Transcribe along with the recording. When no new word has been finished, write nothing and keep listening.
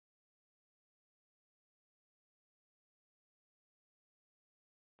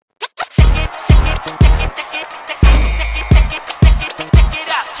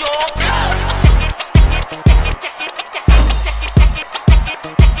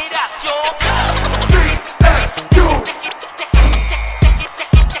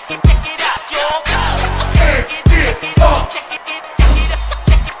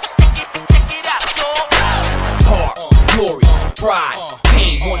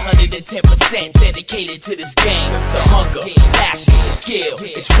110% dedicated to this game. To hunger, passion, skill,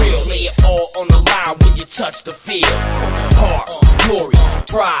 it's real. Lay it all on the line when you touch the field. Heart, glory,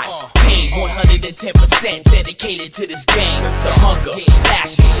 pride, pain. 110% dedicated to this game. To hunger,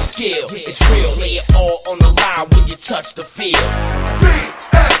 passion, skill, it's real. Lay it all on the line when you touch the field.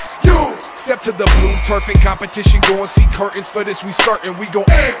 BSU. Step to the blue turf in competition, go and see curtains for this. We certain we gon'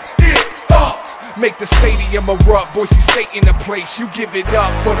 amp it up. Make the stadium erupt. Boise State in the place. You give it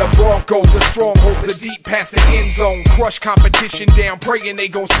up for the Broncos, the strongholds, the deep past the end zone. Crush competition down, praying they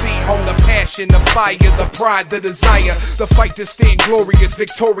gon' see home. The passion, the fire, the pride, the desire, the fight to stand glorious,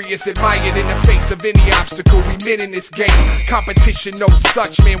 victorious, admired in the face of any obstacle. We men in this game. Competition no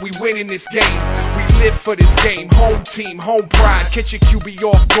such, man. We win in this game. We live for this game. Home team, home pride. Catch your QB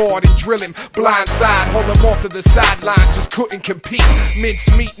off guard and drill him blindside. Hold him off to the sideline, just couldn't compete.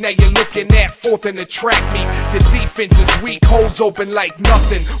 Mince meat, now you're looking at fourth in the track meet. Your defense is weak, holes open like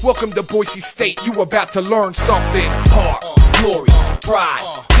nothing. Welcome to Boise State, you about to learn something. Heart, glory,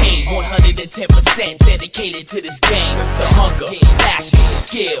 pride, pain. 110% dedicated to this game. To hunger, passion,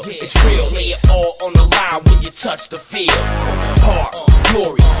 skill, it's real. Lay it all on the line when you touch the field. Heart,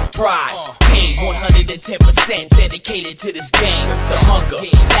 glory, pride, pain. 110% dedicated to this game. To hunger,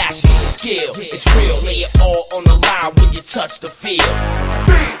 passion, skill, it's real. Lay it all on the line when you touch the field.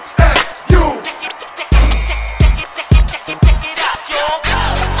 BSU.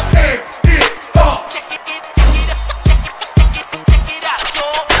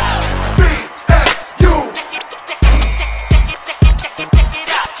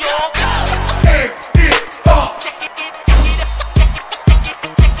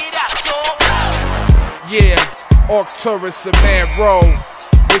 Yeah, Arcturus and Man Row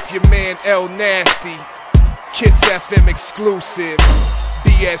with your man El Nasty. Kiss FM exclusive.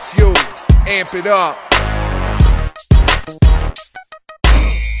 BSU, amp it up.